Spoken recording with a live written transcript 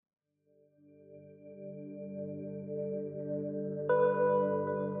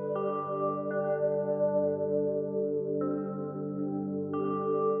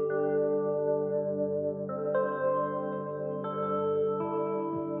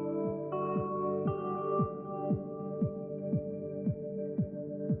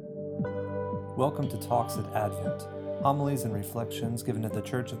Welcome to Talks at Advent, homilies and reflections given at the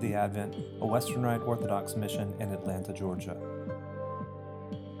Church of the Advent, a Western Rite Orthodox mission in Atlanta, Georgia.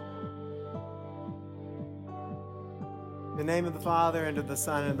 In the name of the Father, and of the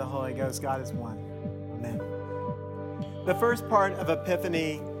Son, and of the Holy Ghost, God is one. Amen. The first part of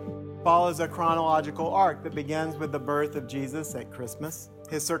Epiphany follows a chronological arc that begins with the birth of Jesus at Christmas,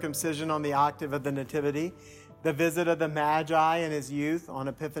 his circumcision on the octave of the Nativity, the visit of the Magi in his youth on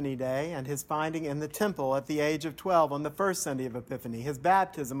Epiphany Day, and his finding in the temple at the age of 12 on the first Sunday of Epiphany, his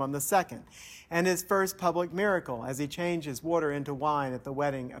baptism on the second, and his first public miracle as he changes water into wine at the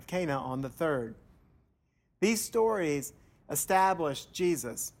wedding of Cana on the third. These stories establish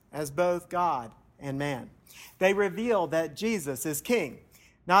Jesus as both God and man. They reveal that Jesus is king,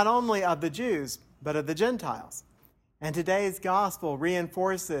 not only of the Jews, but of the Gentiles. And today's gospel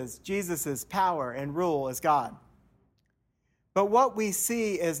reinforces Jesus' power and rule as God. But what we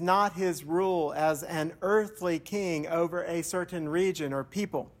see is not his rule as an earthly king over a certain region or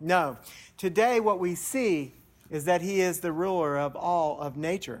people. No, today what we see is that he is the ruler of all of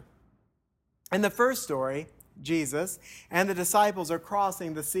nature. In the first story, Jesus and the disciples are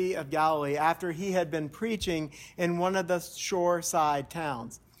crossing the Sea of Galilee after he had been preaching in one of the shoreside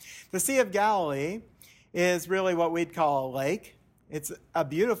towns. The Sea of Galilee is really what we'd call a lake. It's a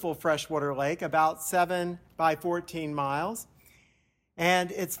beautiful freshwater lake, about 7 by 14 miles.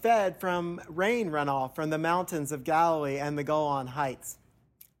 And it's fed from rain runoff from the mountains of Galilee and the Golan Heights.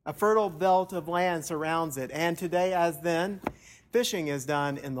 A fertile belt of land surrounds it, and today as then, fishing is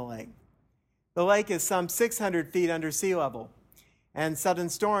done in the lake. The lake is some 600 feet under sea level, and sudden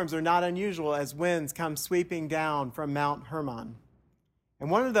storms are not unusual as winds come sweeping down from Mount Hermon. And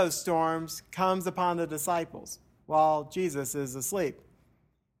one of those storms comes upon the disciples while Jesus is asleep.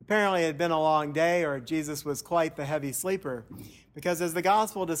 Apparently it had been a long day, or Jesus was quite the heavy sleeper, because as the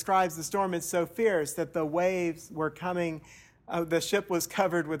gospel describes the storm, it's so fierce that the waves were coming, the ship was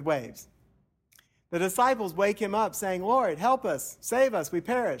covered with waves. The disciples wake him up saying, "Lord, help us, save us, we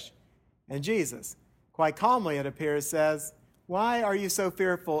perish." And Jesus, quite calmly it appears, says, "Why are you so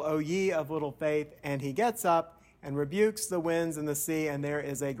fearful, O ye of little faith?" And he gets up and rebukes the winds and the sea, and there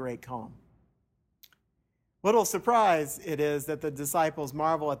is a great calm. Little surprise it is that the disciples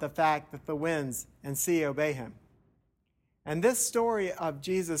marvel at the fact that the winds and sea obey him. And this story of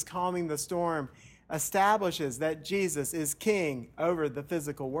Jesus calming the storm establishes that Jesus is king over the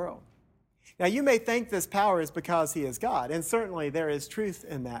physical world. Now, you may think this power is because he is God, and certainly there is truth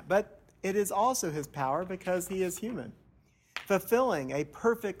in that, but it is also his power because he is human, fulfilling a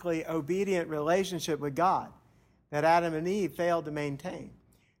perfectly obedient relationship with God that Adam and Eve failed to maintain.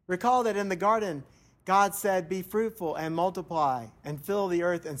 Recall that in the garden, God said, "Be fruitful and multiply and fill the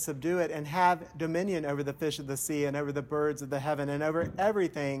earth and subdue it and have dominion over the fish of the sea and over the birds of the heaven and over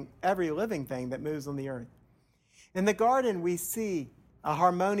everything, every living thing that moves on the earth." In the garden, we see a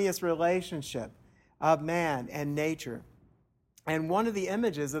harmonious relationship of man and nature. And one of the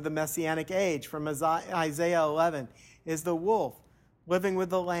images of the Messianic age from Isaiah 11 is the wolf living with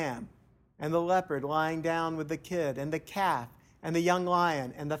the lamb, and the leopard lying down with the kid, and the calf, and the young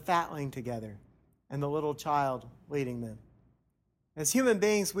lion, and the fatling together, and the little child leading them. As human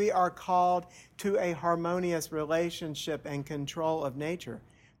beings, we are called to a harmonious relationship and control of nature.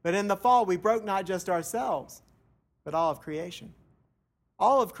 But in the fall, we broke not just ourselves, but all of creation.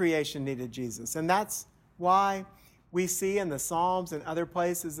 All of creation needed Jesus, and that's why we see in the Psalms and other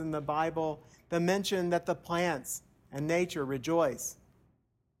places in the Bible the mention that the plants and nature rejoice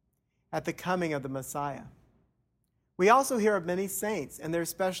at the coming of the Messiah. We also hear of many saints and their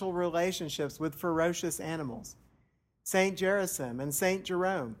special relationships with ferocious animals. Saint Gerasim and Saint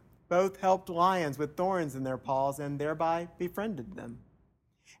Jerome both helped lions with thorns in their paws and thereby befriended them.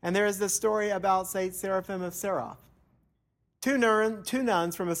 And there is the story about Saint Seraphim of Seraph. Two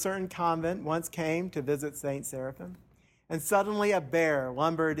nuns from a certain convent once came to visit Saint Seraphim, and suddenly a bear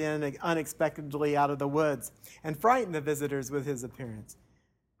lumbered in unexpectedly out of the woods and frightened the visitors with his appearance.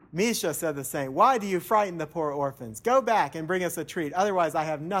 "Misha," said the saint, "why do you frighten the poor orphans? Go back and bring us a treat, otherwise I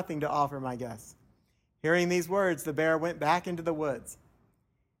have nothing to offer my guests." Hearing these words, the bear went back into the woods.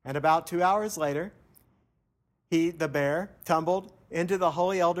 And about 2 hours later, the bear, tumbled into the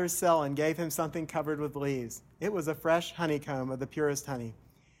holy elder's cell and gave him something covered with leaves. It was a fresh honeycomb of the purest honey.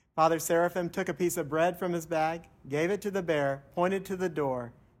 Father Seraphim took a piece of bread from his bag, gave it to the bear, pointed to the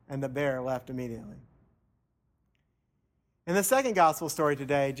door, and the bear left immediately. In the second gospel story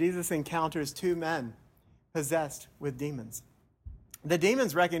today, Jesus encounters two men possessed with demons. The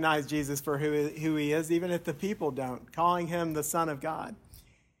demons recognize Jesus for who he is, even if the people don't, calling him the Son of God.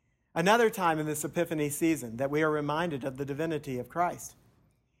 Another time in this Epiphany season that we are reminded of the divinity of Christ.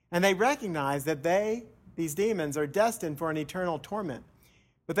 And they recognize that these demons, are destined for an eternal torment.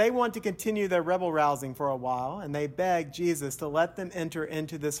 But they want to continue their rebel rousing for a while, and they beg Jesus to let them enter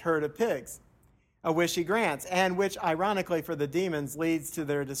into this herd of pigs, a wish he grants, and which, ironically for the demons, leads to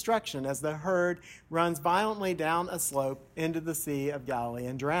their destruction as the herd runs violently down a slope into the Sea of Galilee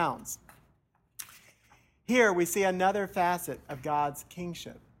and drowns. Here we see another facet of God's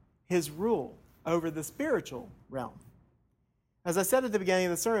kingship, his rule over the spiritual realm. As I said at the beginning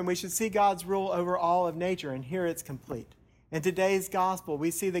of the sermon, we should see God's rule over all of nature, and here it's complete. In today's gospel,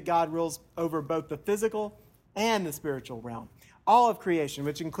 we see that God rules over both the physical and the spiritual realm. All of creation,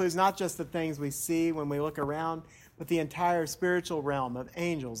 which includes not just the things we see when we look around, but the entire spiritual realm of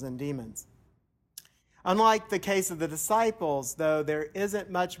angels and demons. Unlike the case of the disciples, though, there isn't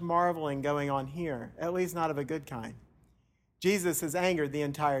much marveling going on here, at least not of a good kind. Jesus has angered the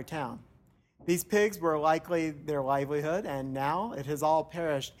entire town. These pigs were likely their livelihood, and now it has all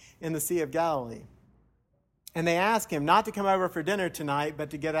perished in the Sea of Galilee. And they ask him not to come over for dinner tonight,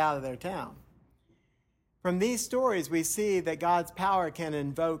 but to get out of their town. From these stories, we see that God's power can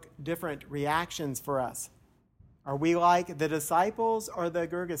invoke different reactions for us. Are we like the disciples or the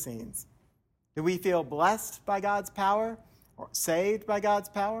Gergesenes? Do we feel blessed by God's power or saved by God's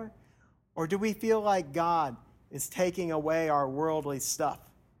power? Or do we feel like God is taking away our worldly stuff,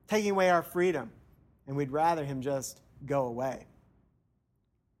 taking away our freedom, and we'd rather him just go away?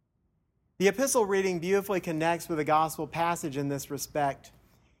 The epistle reading beautifully connects with the gospel passage in this respect,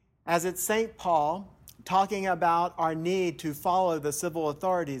 as it's St. Paul talking about our need to follow the civil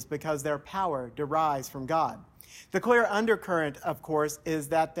authorities because their power derives from God. The clear undercurrent, of course, is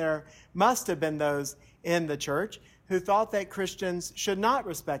that there must have been those in the church who thought that Christians should not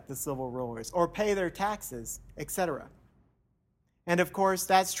respect the civil rulers or pay their taxes, etc. And of course,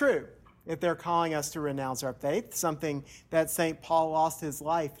 that's true if they're calling us to renounce our faith, something that St. Paul lost his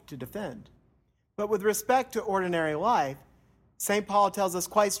life to defend. But with respect to ordinary life, St. Paul tells us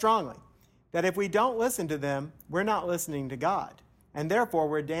quite strongly that if we don't listen to them, we're not listening to God, and therefore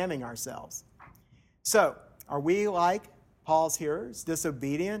we're damning ourselves. So, are we like Paul's hearers,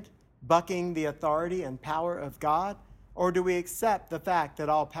 disobedient, bucking the authority and power of God, or do we accept the fact that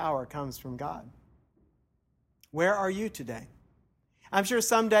all power comes from God? Where are you today? I'm sure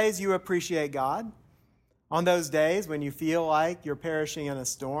some days you appreciate God, on those days when you feel like you're perishing in a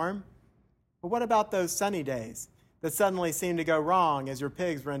storm. But what about those sunny days that suddenly seem to go wrong as your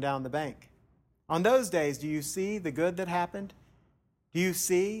pigs run down the bank? On those days, do you see the good that happened? Do you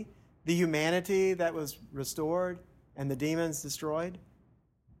see the humanity that was restored and the demons destroyed?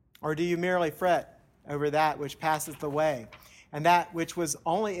 Or do you merely fret over that which passeth away and that which was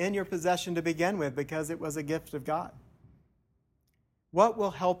only in your possession to begin with because it was a gift of God? What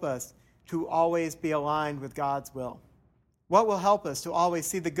will help us to always be aligned with God's will? What will help us to always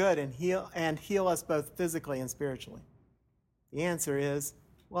see the good and heal us both physically and spiritually? The answer is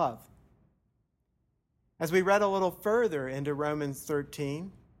love. As we read a little further into Romans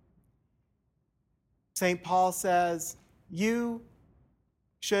 13, St. Paul says, you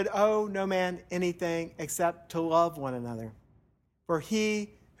should owe no man anything except to love one another. For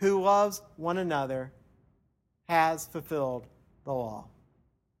he who loves one another has fulfilled the law.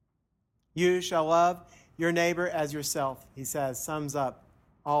 You shall love your neighbor as yourself, he says, sums up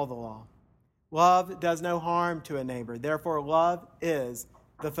all the law. Love does no harm to a neighbor. Therefore, love is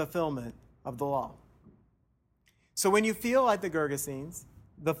the fulfillment of the law. So when you feel like the Gergesenes,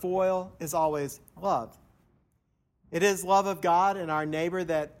 the foil is always love. It is love of God and our neighbor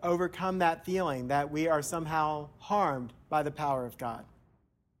that overcome that feeling that we are somehow harmed by the power of God.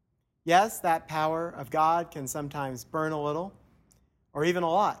 Yes, that power of God can sometimes burn a little, or even a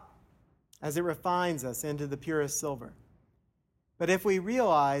lot, as it refines us into the purest silver. But if we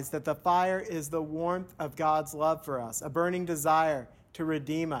realize that the fire is the warmth of God's love for us, a burning desire to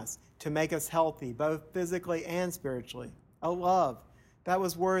redeem us, to make us healthy, both physically and spiritually, a love that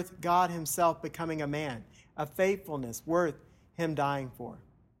was worth God himself becoming a man, a faithfulness worth him dying for.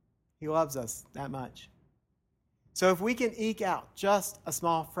 He loves us that much. So if we can eke out just a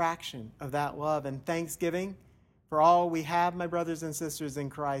small fraction of that love and thanksgiving for all we have, my brothers and sisters in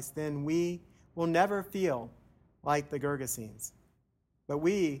Christ, then we will never feel like the Gergesenes. But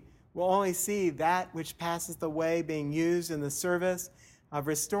we will only see that which passeth away being used in the service of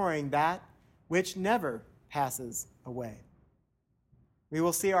restoring that which never passes away. We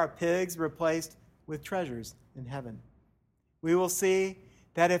will see our pigs replaced with treasures in heaven. We will see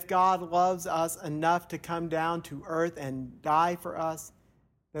that if God loves us enough to come down to earth and die for us,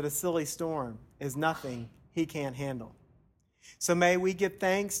 that a silly storm is nothing he can't handle. So may we give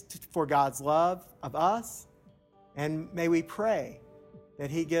thanks for God's love of us, and may we pray that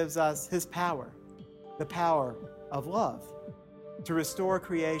He gives us His power, the power of love, to restore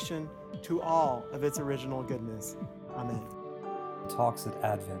creation to all of its original goodness. Amen. Talks at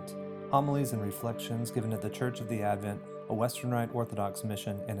Advent, homilies and reflections given at the Church of the Advent, a Western Rite Orthodox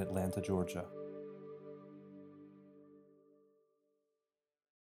mission in Atlanta, Georgia.